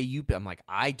lot of KU, I'm like,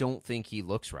 I don't think he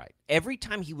looks right. Every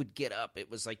time he would get up, it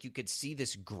was like you could see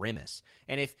this grimace.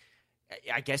 And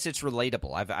I guess it's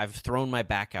relatable. I've thrown my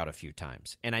back out a few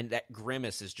times. And that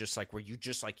grimace is just like where you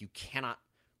cannot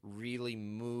really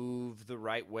move the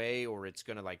right way, or it's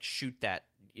going to like shoot that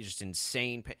just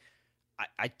insane pain.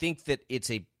 I think that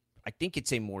it's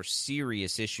a more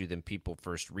serious issue than people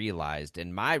first realized.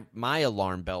 And my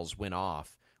alarm bells went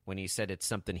off when he said it's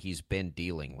something he's been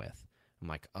dealing with. I'm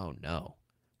like, oh no,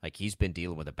 like he's been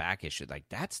dealing with a back issue. Like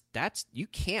that's you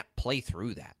can't play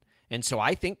through that. And so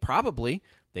I think probably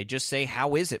they just say,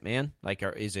 how is it, man? Like,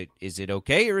 is it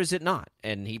okay or is it not?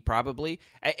 And he probably,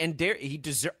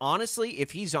 honestly,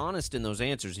 if he's honest in those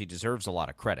answers, he deserves a lot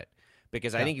of credit,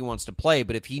 because I think he wants to play.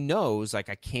 But if he knows, like,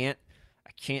 I can't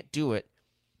do it.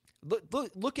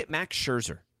 Look at Max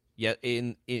Scherzer. Yeah,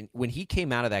 in when he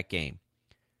came out of that game,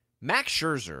 Max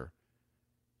Scherzer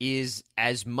is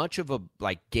as much of a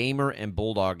like gamer and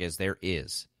bulldog as there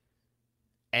is.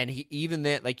 And even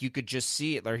that, like, you could just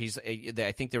see it.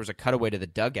 I think there was a cutaway to the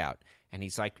dugout, and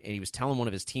he was telling one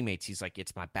of his teammates, he's like,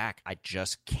 it's my back, I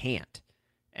just can't.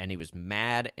 And he was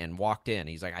mad and walked in.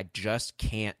 He's like, I just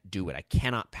can't do it. I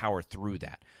cannot power through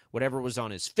that. Whatever was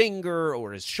on his finger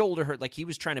or his shoulder hurt, like he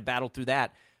was trying to battle through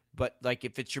that. But like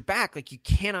if it's your back, like you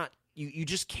cannot. You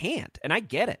just can't, and I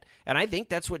get it. And I think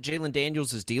that's what Jalen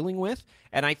Daniels is dealing with,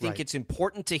 and I think it's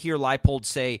important to hear Leipold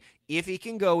say, if he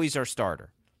can go, he's our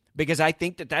starter, because I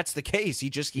think that that's the case. He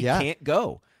can't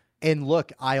go. And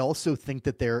look, I also think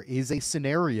that there is a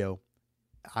scenario,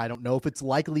 I don't know if it's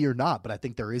likely or not, but I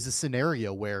think there is a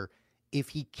scenario where if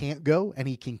he can't go and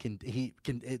he can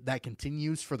that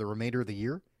continues for the remainder of the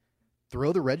year,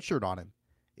 throw the red shirt on him.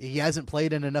 He hasn't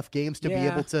played in enough games to be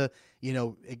able to,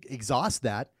 exhaust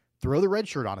that. Throw the red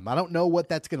shirt on him. I don't know what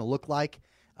that's going to look like.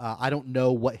 I don't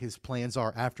know what his plans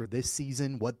are after this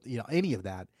season, any of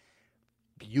that.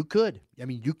 You could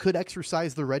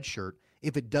exercise the red shirt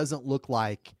if it doesn't look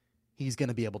like he's going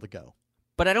to be able to go.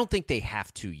 But I don't think they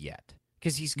have to yet,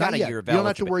 because he's got a year of eligibility. You don't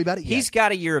have to worry about it yet. He's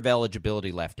got a year of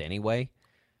eligibility left anyway.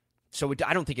 So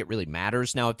I don't think it really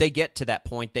matters. Now, if they get to that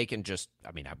point, they can just,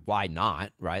 why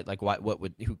not, right? Like,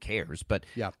 who cares? But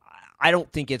I don't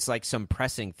think it's like some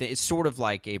pressing thing. It's sort of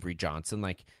like Avery Johnson.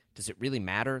 Like, does it really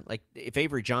matter? Like, if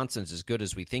Avery Johnson's as good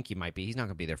as we think he might be, he's not going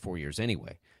to be there 4 years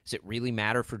anyway. Does it really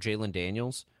matter for Jalen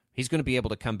Daniels? He's going to be able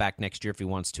to come back next year if he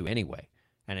wants to anyway.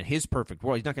 And in his perfect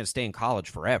world, he's not going to stay in college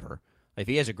forever. If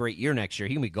he has a great year next year,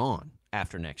 he can be gone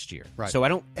after next year. Right. So I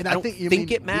don't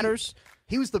think it matters.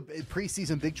 He was the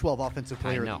preseason Big 12 Offensive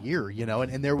Player of the Year,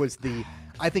 and there was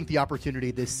I think the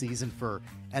opportunity this season for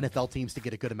NFL teams to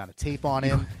get a good amount of tape on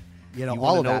him,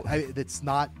 all of that. That's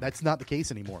not the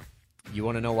case anymore. You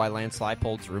want to know why Lance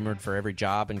Leipold's rumored for every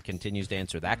job and continues to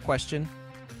answer that question?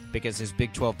 Because his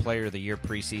Big 12 Player of the Year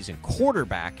preseason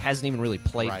quarterback hasn't even really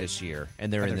played this year,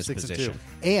 and they're in this position.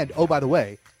 And, oh, by the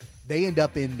way, they end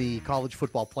up in the college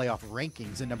football playoff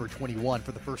rankings at number 21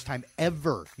 for the first time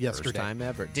ever yesterday. First time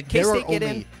ever. Did K-State get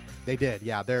in? They did,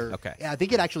 yeah. Okay. Yeah, I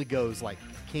think it actually goes like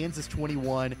Kansas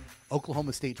 21,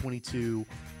 Oklahoma State 22,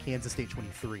 Kansas State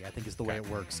 23, I think is the way it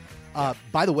works.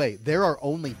 By the way, there are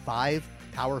only 5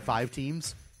 Power 5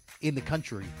 teams in the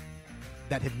country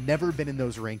that have never been in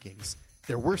those rankings.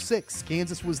 There were 6.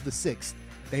 Kansas was the 6th.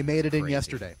 They made it in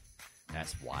yesterday.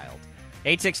 That's wild.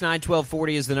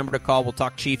 869-1240 is the number to call. We'll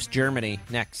talk Chiefs Germany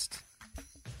next.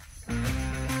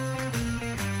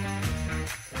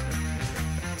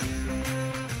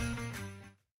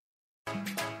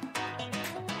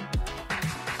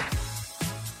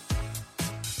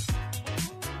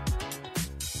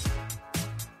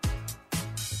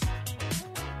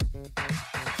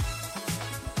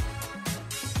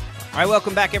 All right,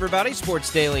 welcome back, everybody.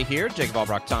 Sports Daily here. Jacob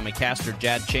Albrock, Tommy Castor,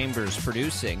 Jad Chambers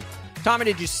producing. Tommy,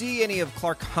 did you see any of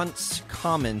Clark Hunt's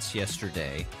comments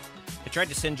yesterday? I tried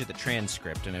to send you the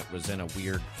transcript, and it was in a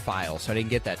weird file, so I didn't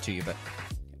get that to you. But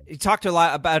he talked a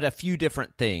lot about a few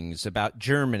different things, about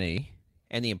Germany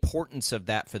and the importance of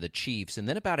that for the Chiefs, and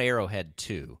then about Arrowhead,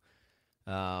 too.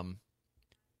 How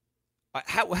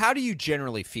do you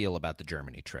generally feel about the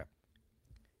Germany trip?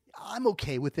 I'm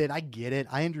okay with it. I get it.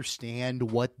 I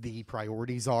understand what the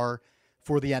priorities are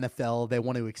for the NFL. They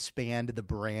want to expand the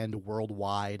brand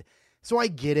worldwide. So I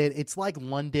get it. It's like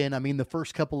London. I mean, the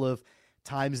first couple of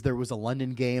times there was a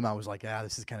London game, I was like,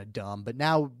 this is kind of dumb. But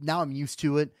now I'm used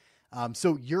to it.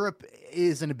 So Europe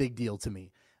isn't a big deal to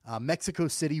me. Mexico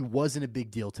City wasn't a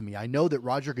big deal to me. I know that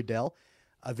Roger Goodell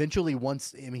eventually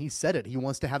wants, he said it, he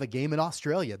wants to have a game in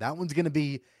Australia. That's going to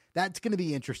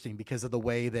be interesting because of the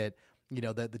way that,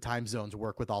 the time zones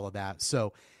work with all of that.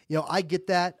 So, I get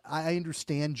that. I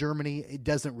understand Germany. It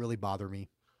doesn't really bother me.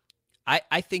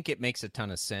 I think it makes a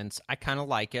ton of sense. I kind of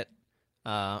like it.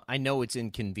 I know it's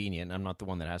inconvenient. I'm not the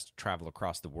one that has to travel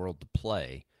across the world to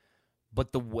play.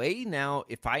 But the way now,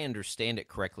 if I understand it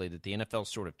correctly, that the NFL is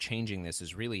sort of changing this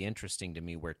is really interesting to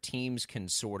me, where teams can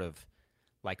sort of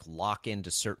lock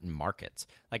into certain markets.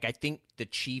 I think the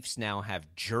Chiefs now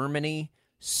have Germany,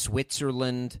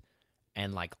 Switzerland,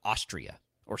 and Austria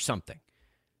or something.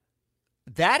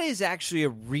 That is actually a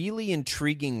really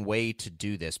intriguing way to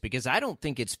do this, because I don't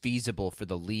think it's feasible for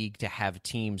the league to have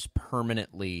teams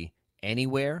permanently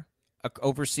anywhere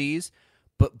overseas.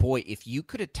 But boy, if you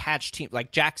could attach teams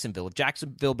like Jacksonville, if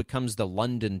Jacksonville becomes the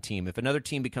London team, if another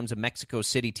team becomes a Mexico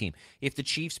City team, if the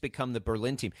Chiefs become the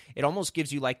Berlin team, it almost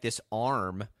gives you this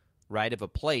arm, right, of a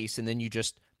place, and then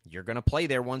you're going to play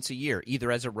there once a year,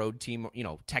 either as a road team,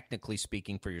 technically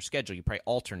speaking for your schedule. You probably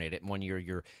alternate it. One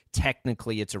year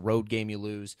it's a road game you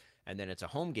lose, and then it's a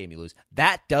home game you lose.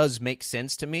 That does make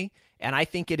sense to me, and I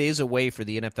think it is a way for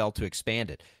the NFL to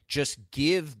expand it. Just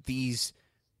give these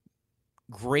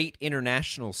great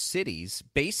international cities,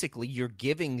 basically you're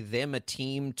giving them a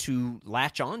team to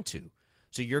latch onto.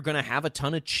 So you're going to have a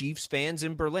ton of Chiefs fans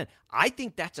in Berlin. I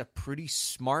think that's a pretty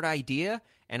smart idea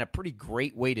and a pretty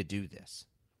great way to do this.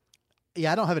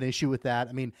 Yeah, I don't have an issue with that.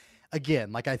 I mean,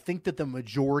 again, I think that the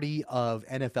majority of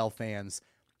NFL fans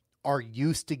are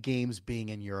used to games being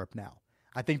in Europe now.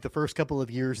 I think the first couple of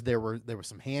years there was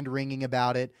some hand-wringing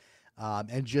about it,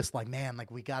 and just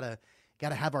we gotta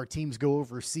have our teams go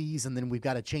overseas, and then we've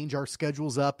got to change our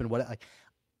schedules up and what.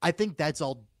 I think that's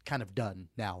all kind of done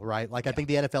now, right? I think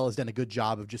the NFL has done a good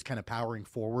job of just kind of powering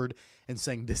forward and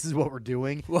saying, this is what we're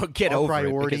doing. Well, get over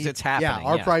it because it's happening.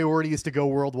 Yeah, our priority is to go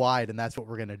worldwide, and that's what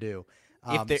we're going to do.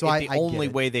 If the only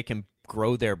way they can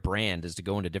grow their brand is to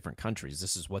go into different countries,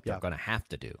 this is what they're going to have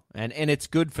to do. And it's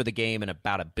good for the game in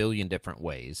about 1 billion different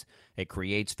ways. It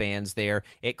creates fans there.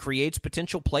 It creates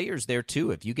potential players there, too.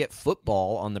 If you get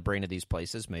football on the brain of these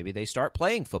places, maybe they start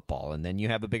playing football, and then you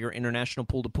have a bigger international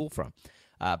pool to pull from.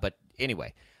 But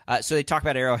anyway, so they talk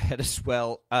about Arrowhead as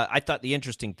well. I thought the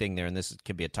interesting thing there, and this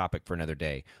can be a topic for another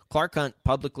day, Clark Hunt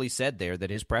publicly said there that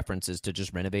his preference is to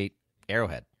just renovate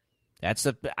Arrowhead. That's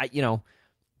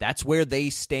where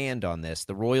they stand on this.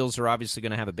 The Royals are obviously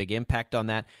going to have a big impact on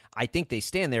that. I think they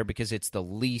stand there because it's the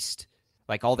least,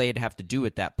 all they'd have to do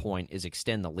at that point is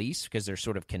extend the lease because they're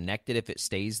sort of connected if it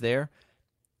stays there.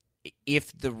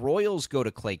 If the Royals go to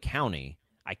Clay County,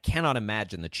 I cannot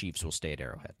imagine the Chiefs will stay at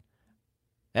Arrowhead.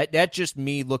 That's just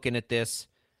me looking at this,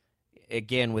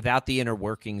 again, without the inner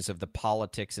workings of the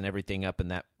politics and everything up in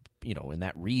that, in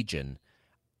that region.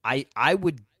 I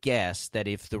would guess that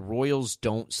if the Royals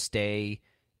don't stay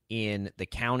in the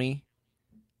county,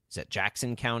 is that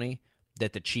Jackson County,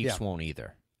 that the Chiefs won't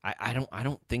either. I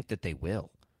don't think that they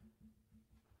will.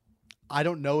 I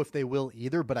don't know if they will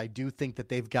either, but I do think that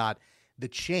they've got the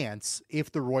chance,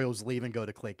 if the Royals leave and go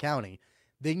to Clay County,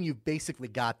 then you've basically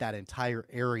got that entire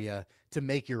area to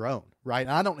make your own, right?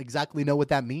 And I don't exactly know what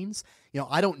that means.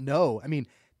 I don't know. I mean,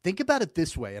 think about it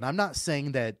this way, and I'm not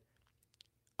saying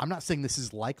this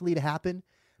is likely to happen,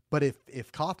 but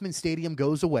if Kauffman Stadium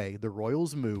goes away, the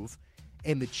Royals move,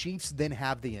 and the Chiefs then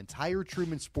have the entire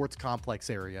Truman Sports Complex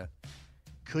area,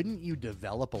 couldn't you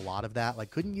develop a lot of that?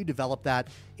 Couldn't you develop that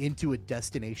into a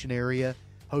destination area,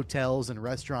 hotels and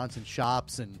restaurants and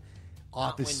shops and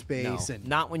office space? No, and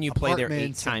not when you play there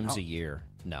 8 times a year.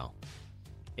 No.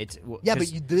 But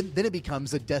then it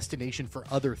becomes a destination for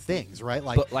other things, right?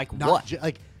 What? Well,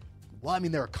 I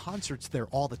mean, there are concerts there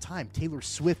all the time. Taylor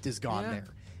Swift has gone there.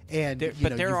 And there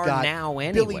you've are got now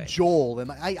anyway. Billy Joel, and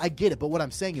I get it. But what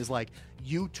I'm saying is,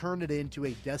 you turn it into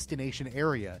a destination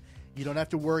area. You don't have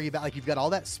to worry about, you've got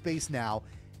all that space now.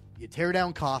 You tear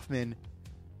down Kauffman.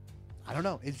 I don't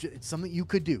know. It's something you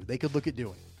could do. They could look at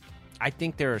doing. I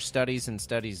think there are studies and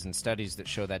studies and studies that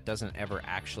show that doesn't ever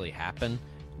actually happen.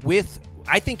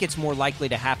 I think it's more likely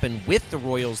to happen with the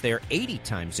Royals there 80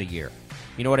 times a year.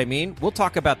 You know what I mean? We'll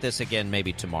talk about this again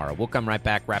maybe tomorrow. We'll come right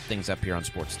back, wrap things up here on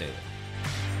Sports Daily.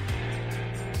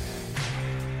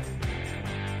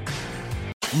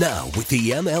 Now, with the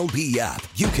MLB app,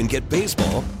 you can get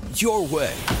baseball your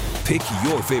way. Pick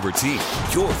your favorite team,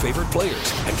 your favorite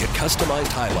players, and get customized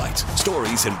highlights,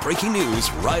 stories, and breaking news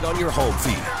right on your home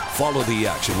feed. Follow the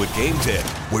action with Game 10,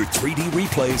 where 3D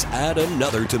replays add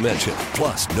another dimension.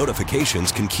 Plus,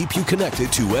 notifications can keep you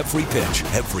connected to every pitch,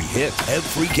 every hit,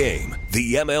 every game.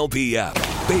 The MLB app.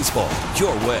 Baseball,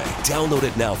 your way. Download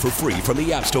it now for free from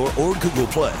the App Store or Google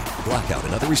Play. Blackout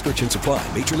and other restrictions apply.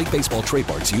 Major League Baseball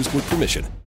trademarks used with permission.